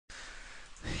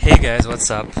Hey guys, what's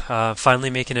up? Finally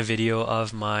making a video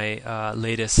of my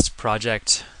latest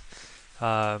project,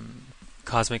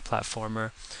 Cosmic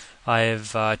Platformer.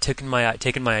 I've taken my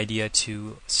idea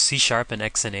to C# and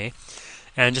XNA,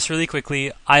 and just really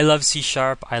quickly, I love C#,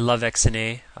 I love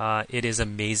XNA. It is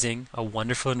amazing, a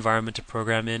wonderful environment to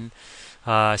program in.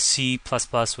 C++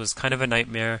 was kind of a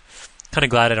nightmare. Kind of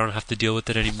glad I don't have to deal with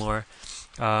it anymore.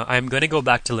 I'm going to go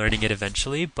back to learning it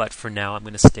eventually, but for now, I'm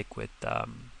going to stick with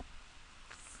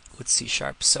C#.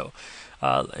 So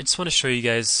I just want to show you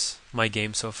guys my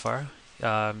game so far.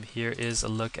 Here is a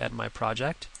look at my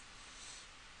project.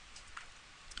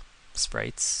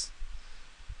 Sprites,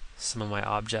 some of my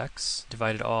objects,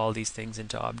 divided all these things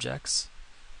into objects.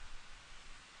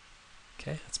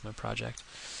 Okay, that's my project.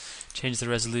 Change the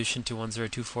resolution to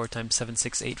 1024 x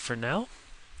 768 for now.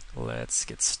 Let's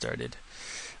get started.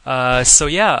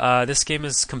 This game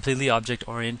is completely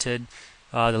object-oriented.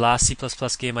 The last C++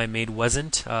 game I made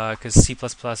wasn't, because C++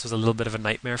 was a little bit of a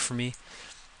nightmare for me.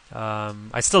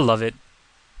 I still love it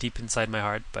deep inside my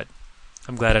heart, but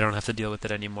I'm glad I don't have to deal with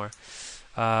it anymore.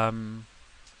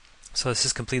 So this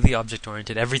is completely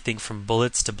object-oriented. Everything from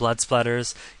bullets to blood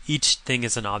splatters, each thing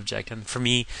is an object. And for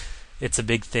me, it's a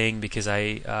big thing because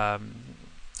I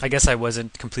guess I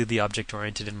wasn't completely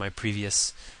object-oriented in my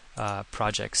previous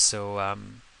projects. So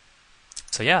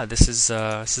this is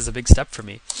a big step for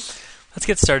me. Let's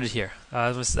get started here.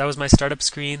 That was my startup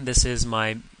screen. This is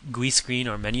my GUI screen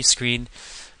or menu screen.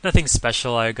 Nothing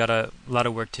special. I got a lot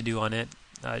of work to do on it.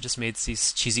 I just made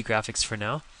these cheesy graphics for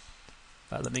now.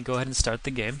 Let me go ahead and start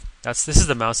the game. This is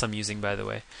the mouse I'm using, by the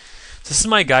way. So this is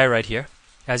my guy right here.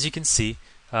 As you can see,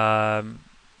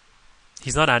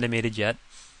 he's not animated yet.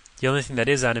 The only thing that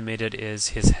is animated is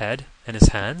his head and his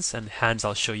hands. And hands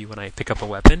I'll show you when I pick up a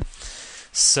weapon.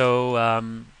 So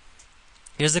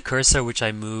here's the cursor which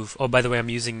I move. Oh, by the way, I'm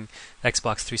using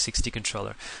Xbox 360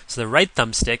 controller. So the right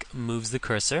thumbstick moves the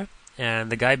cursor,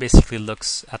 and the guy basically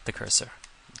looks at the cursor.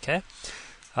 Okay.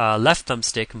 Left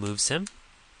thumbstick moves him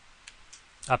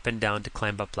up and down to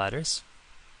climb up ladders.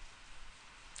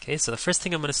 Okay, so the first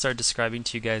thing I'm going to start describing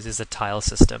to you guys is a tile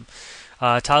system.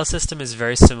 Tile system is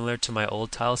very similar to my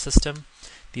old tile system.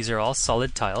 These are all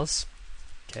solid tiles.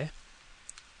 Okay.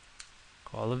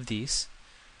 All of these.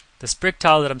 This brick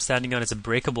tile that I'm standing on is a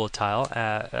breakable tile.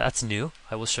 That's new.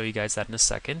 I will show you guys that in a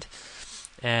second.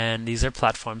 And these are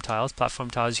platform tiles.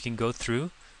 Platform tiles you can go through,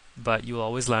 but you will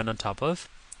always land on top of.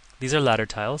 These are ladder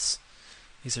tiles.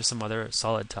 These are some other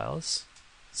solid tiles.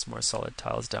 Some more solid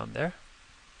tiles down there.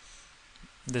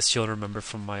 This you'll remember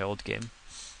from my old game.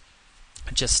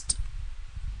 I just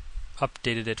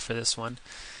updated it for this one.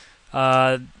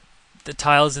 The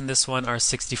tiles in this one are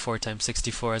 64 x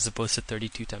 64 as opposed to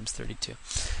 32 x 32.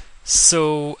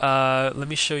 So let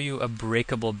me show you a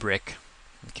breakable brick.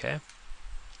 Okay.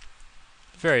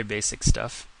 Very basic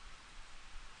stuff.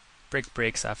 Brick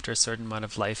breaks after a certain amount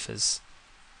of life is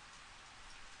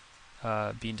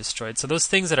being destroyed. So those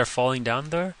things that are falling down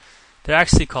there, they're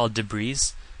actually called debris.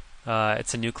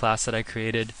 It's a new class that I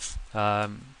created. It's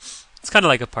kind of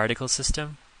like a particle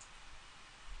system,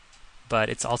 but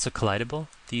it's also collidable.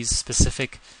 These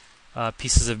specific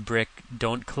pieces of brick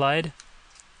don't collide.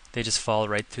 They just fall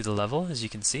right through the level, as you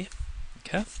can see.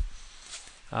 Okay.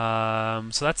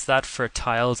 So that's that for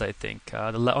tiles, I think.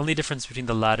 The only difference between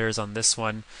the ladders on this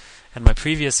one and my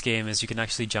previous game is you can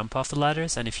actually jump off the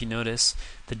ladders, and if you notice,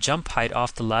 the jump height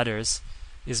off the ladders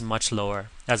is much lower,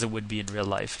 as it would be in real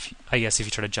life. I guess if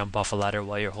you try to jump off a ladder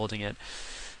while you're holding it.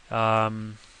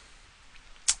 So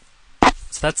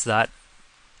that's that.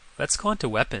 Let's go on to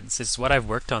weapons. This is what I've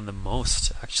worked on the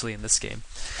most, actually, in this game.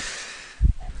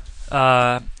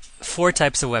 4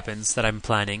 types of weapons that I'm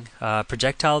planning.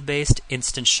 Projectile-based,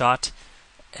 instant shot,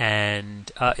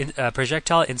 and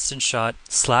projectile, instant shot,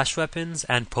 slash weapons,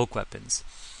 and poke weapons.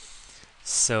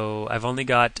 So I've only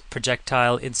got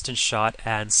projectile, instant shot,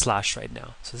 and slash right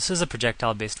now. So this is a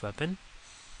projectile-based weapon.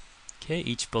 Okay,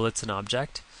 each bullet's an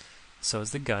object. So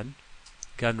is the gun.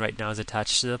 Gun right now is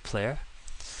attached to the player.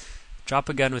 Drop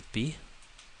a gun with B.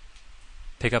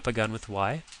 Pick up a gun with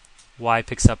Y. Y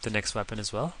picks up the next weapon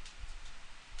as well.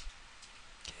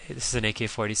 Okay, this is an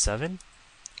AK-47.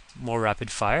 More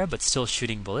rapid fire, but still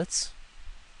shooting bullets.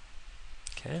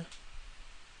 Okay.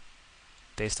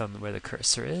 Based on where the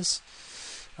cursor is.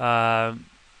 Then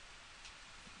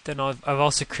I've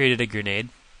also created a grenade.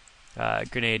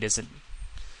 Grenade isn't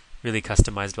really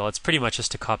customized well. It's pretty much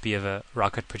just a copy of a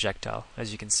rocket projectile,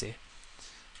 as you can see.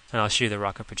 And I'll show you the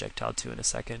rocket projectile too in a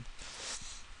second.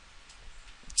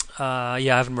 I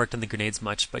haven't worked on the grenades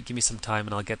much, but give me some time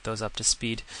and I'll get those up to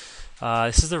speed.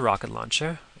 This is the rocket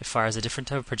launcher. It fires a different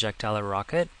type of projectile or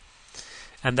rocket.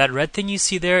 And that red thing you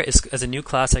see there is a new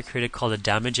class I created called a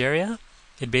damage area.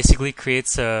 It basically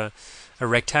creates a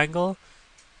rectangle,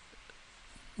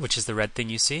 which is the red thing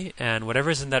you see, and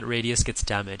whatever's in that radius gets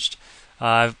damaged.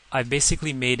 I've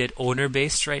basically made it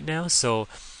owner-based right now, so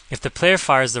if the player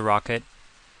fires the rocket,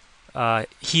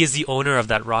 he is the owner of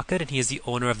that rocket, and he is the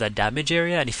owner of that damage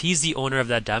area, and if he's the owner of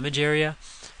that damage area,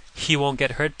 he won't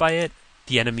get hurt by it,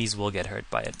 the enemies will get hurt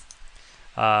by it.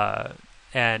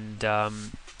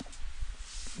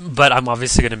 But I'm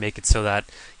obviously going to make it so that,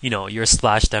 you know, your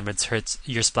splash damage hurts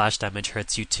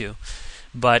you too.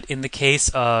 But in the case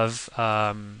of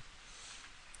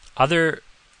other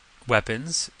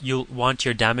weapons, you'll want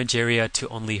your damage area to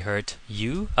only hurt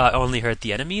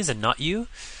the enemies and not you.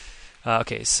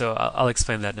 Okay, so I'll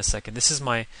explain that in a second. This is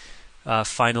my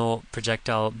final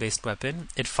projectile-based weapon.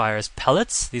 It fires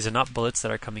pellets. These are not bullets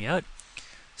that are coming out.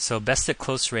 So best at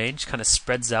close range, kind of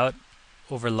spreads out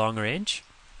over long range.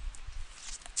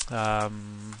 So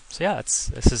yeah,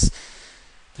 this is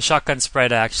the shotgun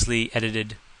sprite I actually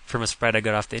edited from a sprite I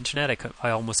got off the internet. I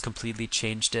almost completely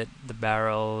changed it, the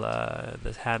barrel,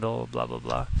 the handle, blah blah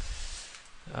blah.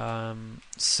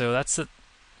 So that's the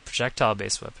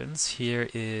projectile-based weapons. Here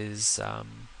is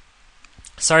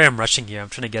sorry I'm rushing here. I'm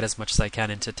trying to get as much as I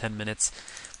can into 10 minutes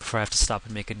before I have to stop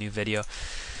and make a new video.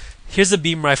 Here's a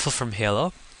beam rifle from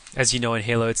Halo. As you know, in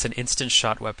Halo it's an instant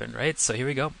shot weapon, right? So here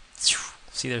we go.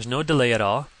 See, there's no delay at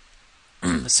all.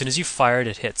 As soon as you fire it,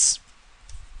 it hits.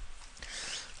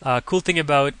 Cool thing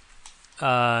about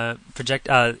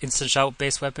instant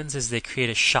shot-based weapons is they create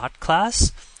a shot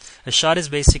class. A shot is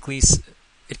basically,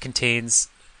 it contains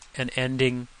an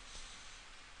ending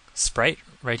sprite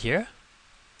right here.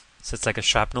 So it's like a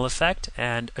shrapnel effect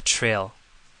and a trail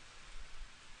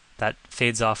that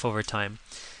fades off over time.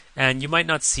 And you might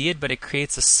not see it, but it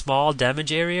creates a small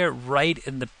damage area right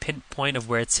in the pinpoint of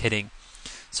where it's hitting.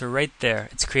 So right there,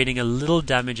 it's creating a little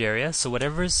damage area. So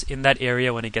whatever's in that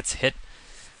area when it gets hit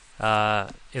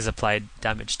is applied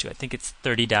damage to. I think it's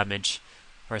 30 damage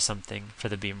or something for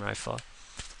the beam rifle.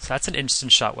 So that's an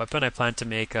instant shot weapon. I plan to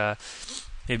make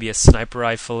maybe a sniper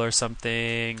rifle or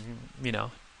something, you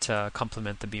know, to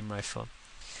complement the beam rifle.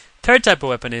 Third type of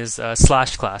weapon is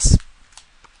slash class.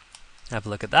 Have a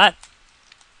look at that.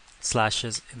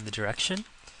 Slashes in the direction.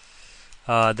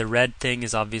 The red thing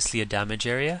is obviously a damage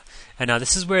area. And now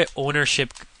this is where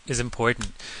ownership is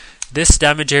important. This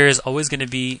damage area is always going to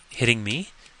be hitting me,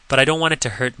 but I don't want it to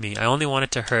hurt me. I only want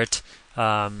it to hurt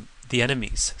the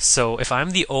enemies. So if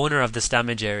I'm the owner of this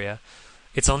damage area,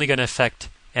 it's only going to affect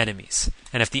enemies.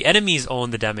 And if the enemies own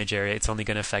the damage area, it's only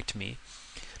going to affect me.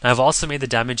 Now I've also made the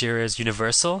damage areas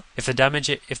universal. If the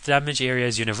damage area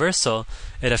is universal,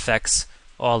 it affects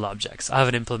all objects. I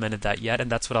haven't implemented that yet,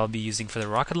 and that's what I'll be using for the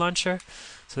rocket launcher.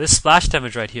 So this splash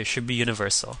damage right here should be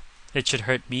universal. It should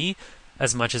hurt me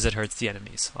as much as it hurts the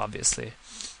enemies, obviously.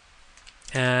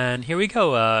 And here we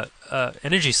go,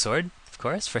 energy sword, of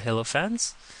course, for Halo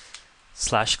fans.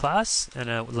 Slash class, and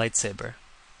a lightsaber.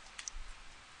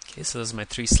 Okay, so those are my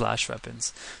 3 slash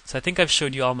weapons. So I think I've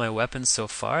showed you all my weapons so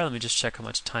far. Let me just check how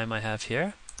much time I have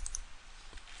here.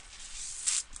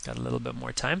 Got a little bit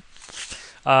more time.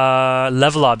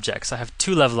 Level objects. I have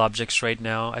 2 level objects right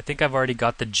now. I think I've already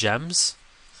got the gems.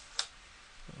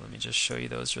 Let me just show you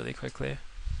those really quickly.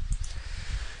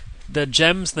 The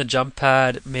gems and the jump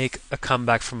pad make a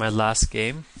comeback from my last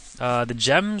game. The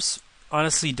gems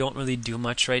honestly don't really do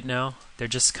much right now. They're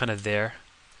just kind of there.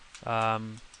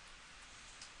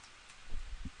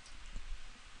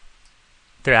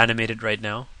 They're animated right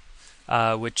now,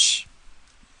 which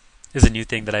is a new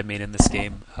thing that I made in this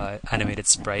game, animated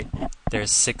sprite.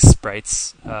 There's 6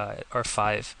 sprites, or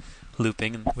 5,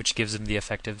 looping, which gives them the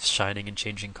effect of shining and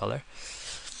changing color.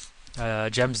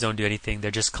 Gems don't do anything,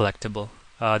 they're just collectible.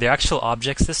 They're actual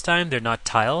objects this time, they're not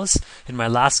tiles. In my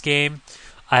last game,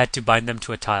 I had to bind them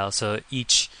to a tile, so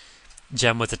each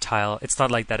gem was a tile. It's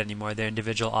not like that anymore, they're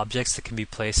individual objects that can be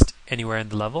placed anywhere in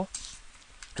the level.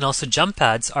 And also jump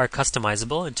pads are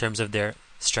customizable in terms of their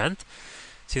strength.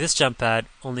 See, this jump pad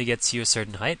only gets you a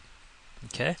certain height,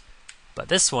 okay? But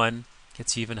this one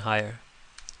gets you even higher.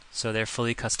 So they're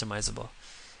fully customizable.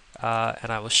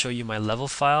 And I will show you my level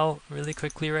file really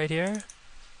quickly right here.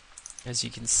 As you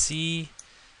can see,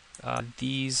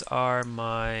 these are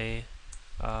my...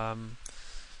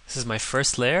 this is my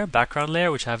first layer, background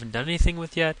layer, which I haven't done anything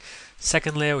with yet.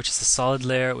 Second layer, which is the solid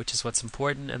layer, which is what's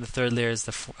important. And the third layer is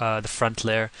the front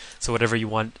layer, so whatever you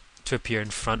want to appear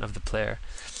in front of the player.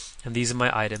 And these are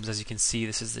my items. As you can see,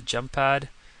 this is the jump pad.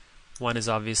 One is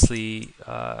obviously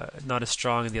not as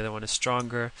strong, and the other one is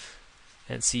stronger.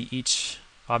 And see, each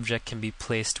object can be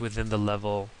placed within the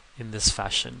level in this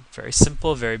fashion. Very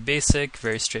simple, very basic,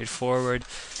 very straightforward,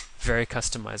 very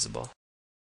customizable.